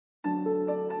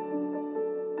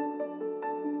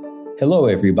Hello,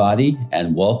 everybody,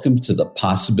 and welcome to the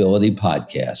Possibility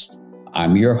Podcast.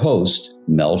 I'm your host,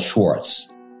 Mel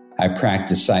Schwartz. I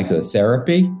practice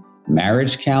psychotherapy,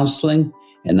 marriage counseling,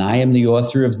 and I am the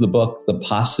author of the book, The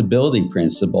Possibility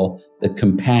Principle, the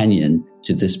companion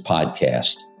to this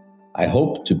podcast. I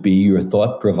hope to be your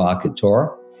thought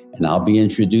provocateur, and I'll be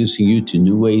introducing you to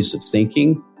new ways of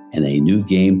thinking and a new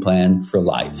game plan for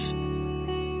life.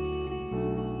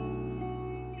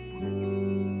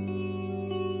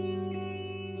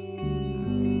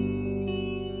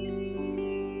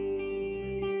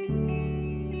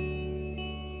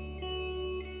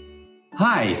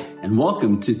 Hi, and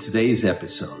welcome to today's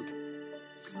episode.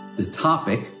 The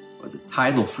topic, or the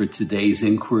title for today's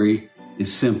inquiry,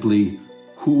 is simply,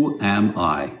 who am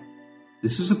I?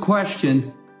 This is a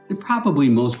question that probably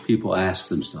most people ask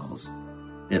themselves,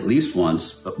 at least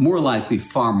once, but more likely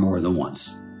far more than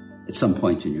once, at some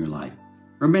point in your life,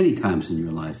 or many times in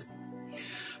your life.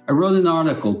 I wrote an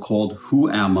article called, Who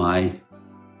Am I?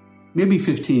 Maybe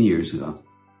 15 years ago.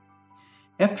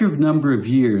 After a number of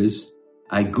years,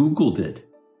 I Googled it.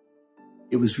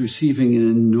 It was receiving an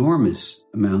enormous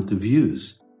amount of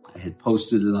views. I had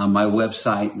posted it on my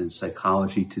website and in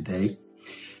Psychology Today.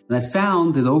 And I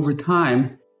found that over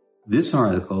time, this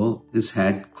article has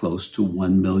had close to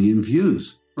 1 million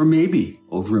views, or maybe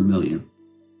over 1 million.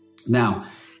 Now,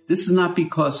 this is not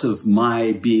because of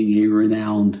my being a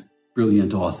renowned,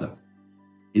 brilliant author.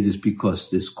 It is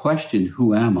because this question,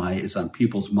 who am I, is on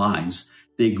people's minds.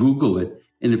 They Google it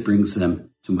and it brings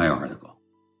them to my article.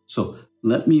 So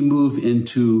let me move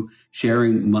into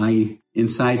sharing my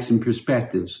insights and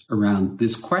perspectives around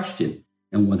this question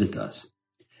and what it does.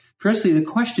 Firstly, the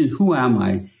question, who am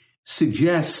I,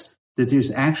 suggests that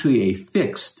there's actually a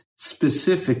fixed,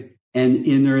 specific, and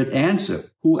inert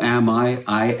answer. Who am I?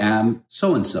 I am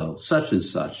so-and-so, such and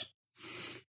such.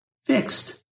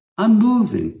 Fixed,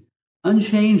 unmoving,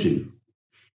 unchanging.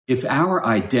 If our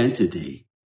identity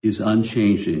is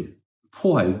unchanging,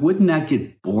 boy, wouldn't that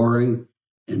get boring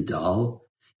and dull?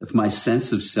 If my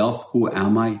sense of self, who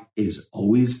am I, is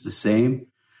always the same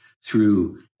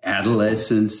through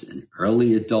adolescence and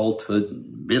early adulthood,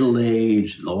 and middle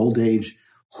age and old age,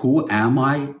 who am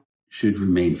I should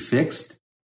remain fixed?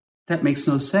 That makes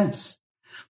no sense.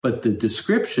 But the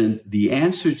description, the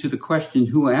answer to the question,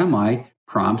 who am I,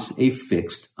 prompts a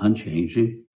fixed,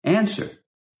 unchanging answer.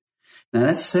 Now,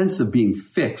 that sense of being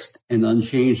fixed and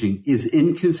unchanging is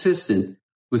inconsistent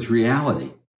with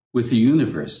reality, with the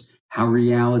universe, how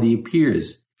reality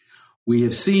appears. We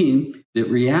have seen that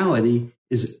reality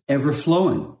is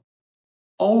ever-flowing,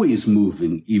 always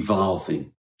moving,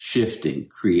 evolving, shifting,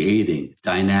 creating,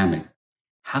 dynamic.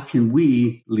 How can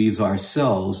we leave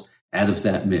ourselves out of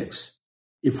that mix?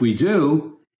 If we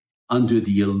do, under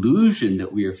the illusion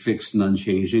that we are fixed and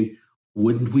unchanging,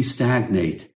 wouldn't we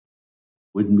stagnate?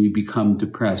 Wouldn't we become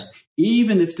depressed?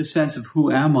 Even if the sense of who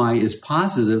am I is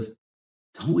positive,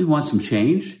 don't we want some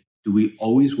change? Do we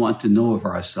always want to know of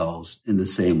ourselves in the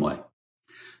same way?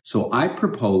 So I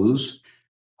propose,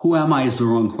 who am I is the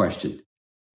wrong question.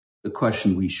 The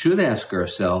question we should ask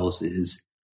ourselves is,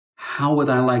 how would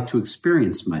I like to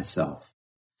experience myself?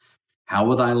 How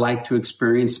would I like to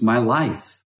experience my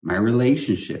life, my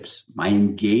relationships, my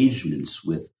engagements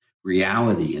with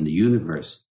reality and the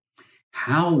universe?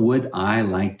 How would I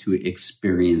like to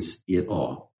experience it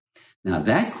all? Now,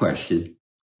 that question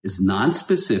is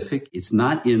non-specific, it's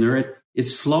not inert,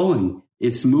 it's flowing,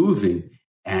 it's moving,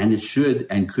 and it should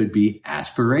and could be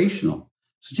aspirational.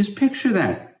 So just picture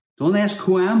that. Don't ask,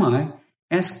 who am I?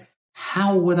 Ask,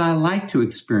 how would I like to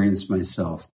experience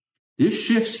myself? This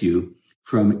shifts you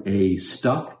from a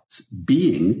stuck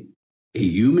being, a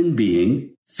human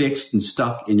being, fixed and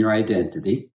stuck in your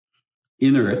identity,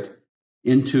 inert,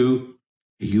 into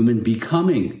a human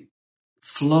becoming,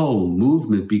 flow,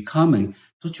 movement, becoming.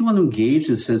 Don't you want to engage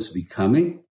in a sense of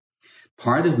becoming?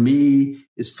 Part of me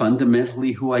is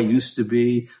fundamentally who I used to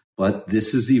be, but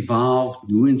this has evolved.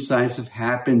 New insights have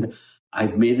happened.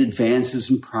 I've made advances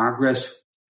and progress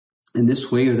in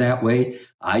this way or that way.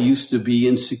 I used to be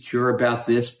insecure about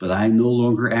this, but I no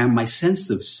longer am. My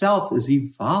sense of self is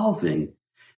evolving.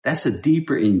 That's a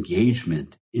deeper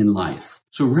engagement in life.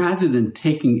 So rather than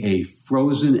taking a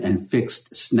frozen and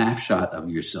fixed snapshot of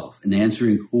yourself and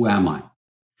answering, who am I?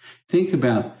 Think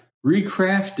about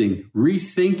recrafting,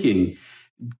 rethinking,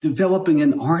 developing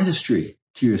an artistry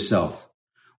to yourself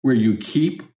where you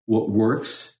keep what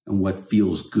works and what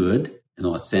feels good and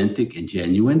authentic and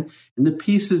genuine, and the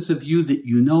pieces of you that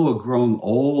you know are growing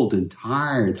old and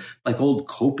tired, like old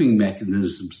coping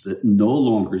mechanisms that no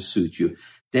longer suit you.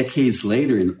 Decades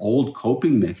later, an old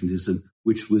coping mechanism,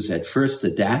 which was at first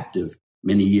adaptive,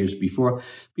 many years before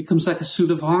becomes like a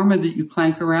suit of armor that you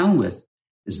clank around with.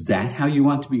 Is that how you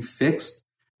want to be fixed?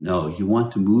 No, you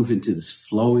want to move into this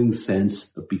flowing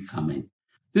sense of becoming.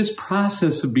 This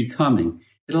process of becoming,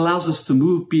 it allows us to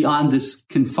move beyond this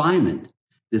confinement,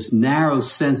 this narrow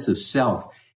sense of self.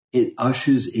 It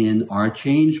ushers in our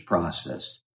change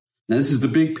process. Now, this is the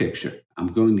big picture.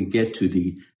 I'm going to get to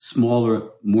the smaller,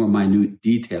 more minute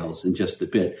details in just a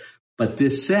bit. But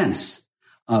this sense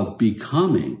of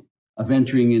becoming, of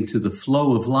entering into the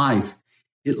flow of life,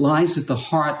 it lies at the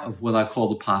heart of what I call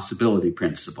the possibility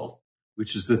principle,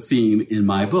 which is the theme in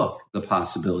my book, The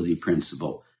Possibility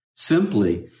Principle.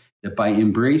 Simply that by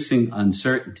embracing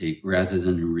uncertainty rather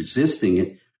than resisting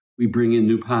it, we bring in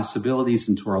new possibilities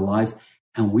into our life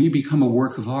and we become a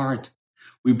work of art.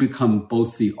 We become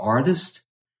both the artist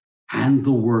and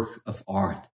the work of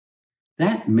art.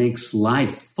 That makes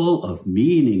life full of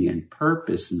meaning and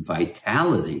purpose and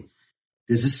vitality.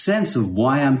 There's a sense of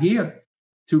why I'm here,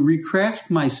 to recraft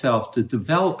myself, to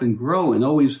develop and grow and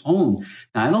always hone.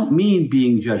 Now, I don't mean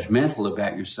being judgmental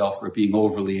about yourself or being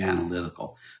overly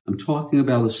analytical. I'm talking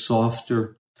about a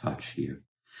softer touch here,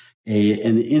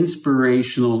 an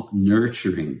inspirational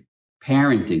nurturing,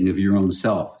 parenting of your own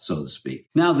self, so to speak.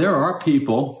 Now, there are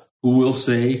people who will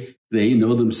say they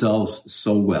know themselves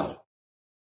so well.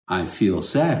 I feel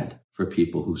sad for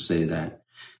people who say that.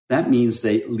 That means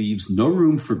they leaves no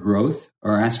room for growth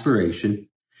or aspiration.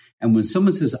 And when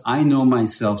someone says, I know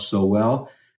myself so well,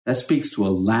 that speaks to a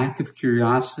lack of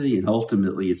curiosity, and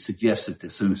ultimately it suggests that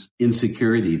there's some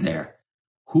insecurity there.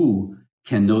 Who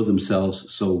can know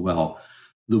themselves so well?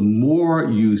 The more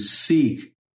you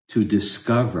seek to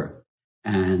discover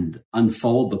and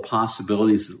unfold the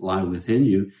possibilities that lie within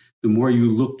you, the more you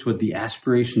look toward the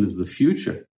aspiration of the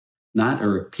future, not a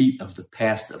repeat of the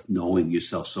past of knowing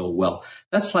yourself so well.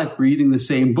 That's like reading the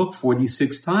same book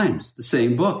 46 times, the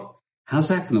same book. How's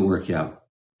that going to work out?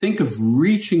 Think of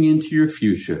reaching into your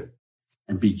future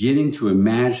and beginning to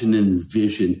imagine and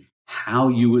envision how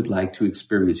you would like to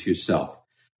experience yourself,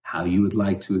 how you would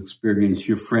like to experience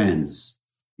your friends,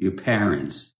 your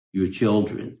parents, your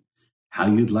children, how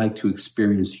you'd like to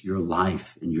experience your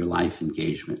life and your life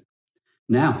engagement.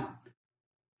 Now,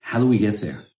 how do we get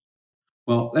there?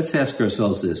 Well, let's ask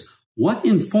ourselves this. What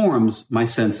informs my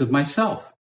sense of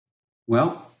myself?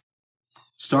 Well,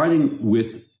 starting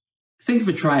with, think of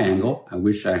a triangle. I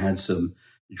wish I had some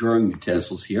drawing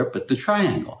utensils here, but the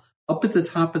triangle. Up at the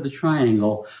top of the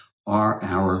triangle are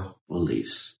our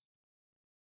beliefs.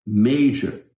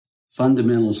 Major,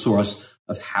 fundamental source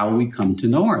of how we come to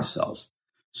know ourselves.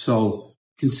 So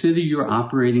consider your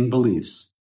operating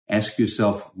beliefs. Ask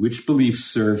yourself, which beliefs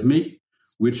serve me?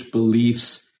 Which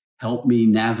beliefs help me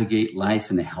navigate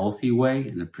life in a healthy way,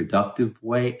 in a productive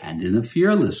way, and in a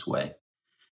fearless way?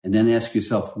 And then ask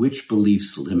yourself, which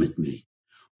beliefs limit me?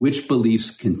 Which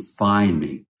beliefs confine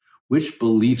me? Which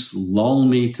beliefs lull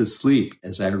me to sleep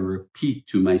as I repeat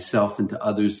to myself and to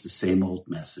others the same old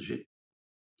messaging?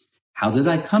 How did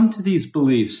I come to these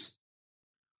beliefs?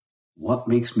 What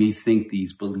makes me think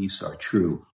these beliefs are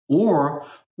true? Or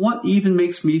what even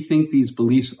makes me think these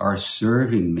beliefs are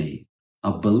serving me?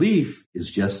 A belief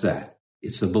is just that.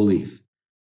 It's a belief.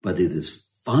 But it is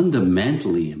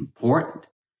fundamentally important.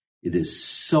 It is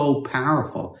so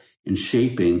powerful in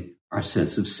shaping our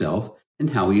sense of self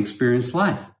and how we experience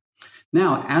life.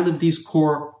 Now, out of these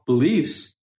core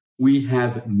beliefs, we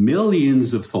have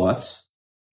millions of thoughts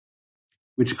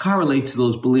which correlate to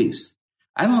those beliefs.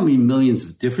 I don't mean millions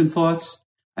of different thoughts.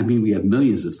 I mean, we have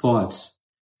millions of thoughts,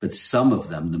 but some of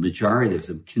them, the majority of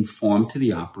them, conform to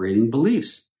the operating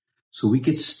beliefs. So we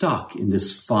get stuck in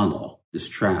this funnel, this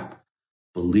trap,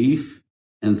 belief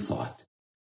and thought.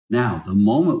 Now, the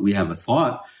moment we have a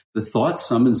thought, the thought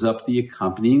summons up the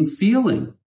accompanying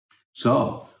feeling.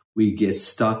 So we get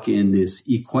stuck in this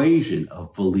equation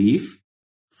of belief,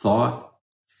 thought,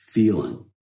 feeling.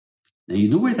 Now, you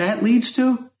know where that leads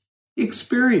to?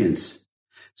 Experience.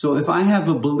 So if I have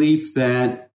a belief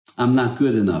that I'm not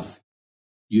good enough,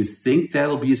 you think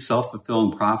that'll be a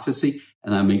self-fulfilling prophecy,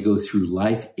 and I may go through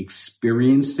life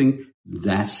experiencing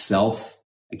that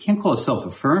I can't call it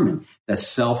self-affirming, that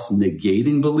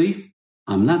self-negating belief.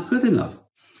 I'm not good enough.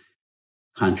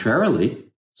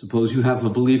 Contrarily, suppose you have a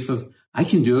belief of, I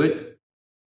can do it.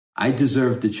 I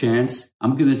deserve the chance.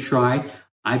 I'm going to try.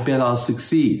 I bet I'll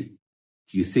succeed.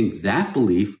 Do you think that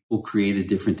belief will create a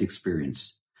different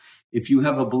experience? If you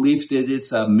have a belief that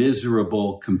it's a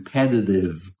miserable,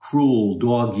 competitive, cruel,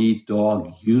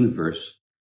 dog-eat-dog universe,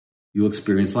 you'll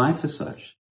experience life as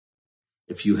such.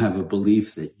 If you have a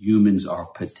belief that humans are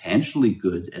potentially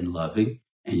good and loving,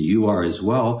 and you are as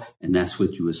well, and that's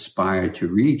what you aspire to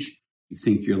reach, You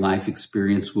think your life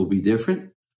experience will be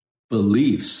different?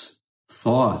 Beliefs,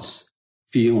 thoughts,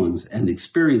 feelings, and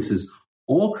experiences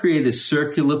all create a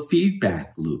circular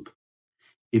feedback loop.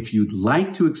 If you'd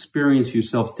like to experience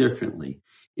yourself differently,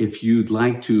 if you'd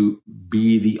like to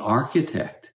be the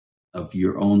architect of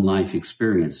your own life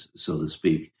experience, so to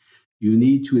speak, you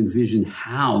need to envision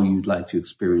how you'd like to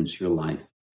experience your life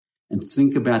and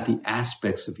think about the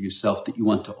aspects of yourself that you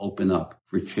want to open up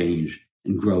for change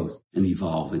and growth and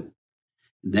evolving.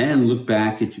 Then look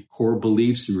back at your core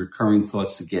beliefs and recurring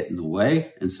thoughts that get in the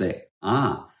way and say,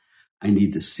 I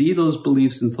need to see those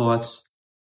beliefs and thoughts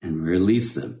and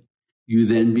release them. You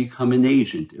then become an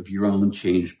agent of your own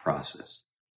change process.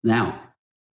 Now,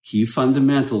 key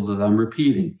fundamental that I'm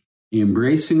repeating,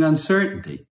 embracing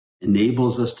uncertainty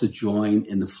enables us to join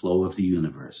in the flow of the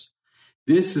universe.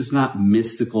 This is not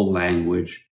mystical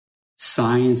language.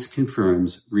 Science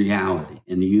confirms reality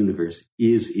in the universe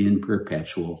is in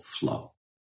perpetual flow.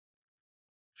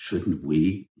 Shouldn't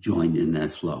we join in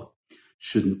that flow?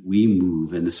 Shouldn't we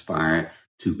move and aspire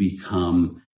to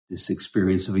become this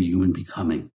experience of a human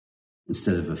becoming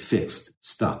instead of a fixed,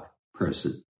 stuck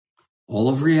person? All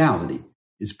of reality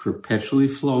is perpetually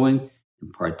flowing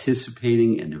and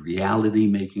participating in the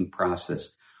reality-making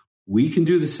process. We can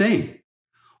do the same.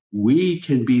 We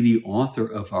can be the author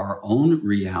of our own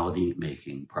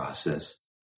reality-making process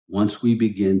once we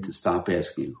begin to stop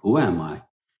asking, who am I?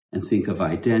 And think of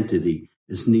identity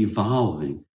as an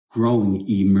evolving, growing,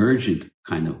 emergent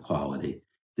kind of quality.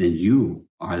 Then you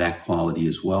are that quality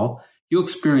as well. You'll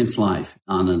experience life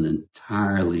on an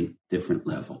entirely different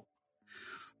level.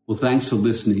 Well, thanks for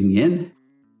listening in.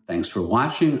 Thanks for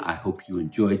watching. I hope you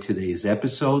enjoyed today's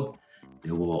episode.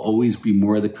 There will always be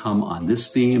more to come on this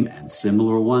theme and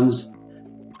similar ones.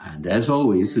 And as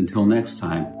always, until next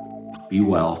time, be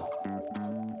well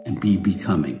and be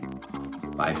becoming.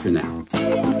 Bye for now.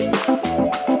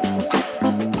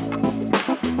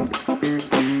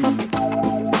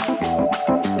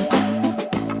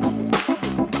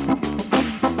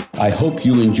 I hope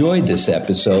you enjoyed this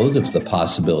episode of the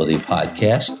Possibility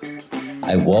Podcast.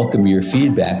 I welcome your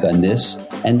feedback on this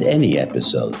and any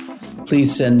episode.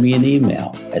 Please send me an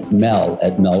email at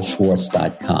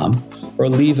mel@melschwartz.com or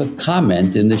leave a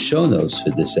comment in the show notes for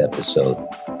this episode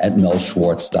at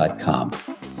melschwartz.com.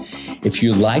 If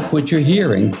you like what you're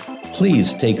hearing,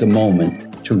 please take a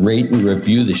moment to rate and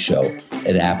review the show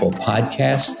at Apple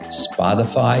Podcasts,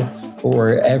 Spotify, or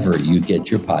wherever you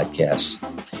get your podcasts.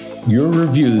 Your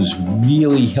reviews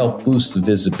really help boost the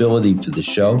visibility for the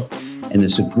show, and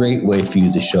it's a great way for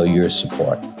you to show your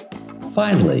support.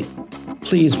 Finally,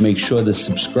 please make sure to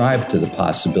subscribe to the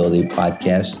Possibility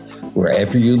Podcast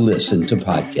wherever you listen to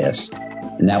podcasts,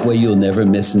 and that way you'll never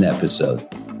miss an episode.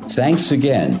 Thanks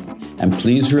again, and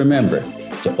please remember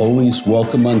to always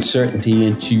welcome uncertainty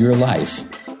into your life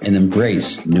and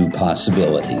embrace new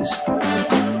possibilities.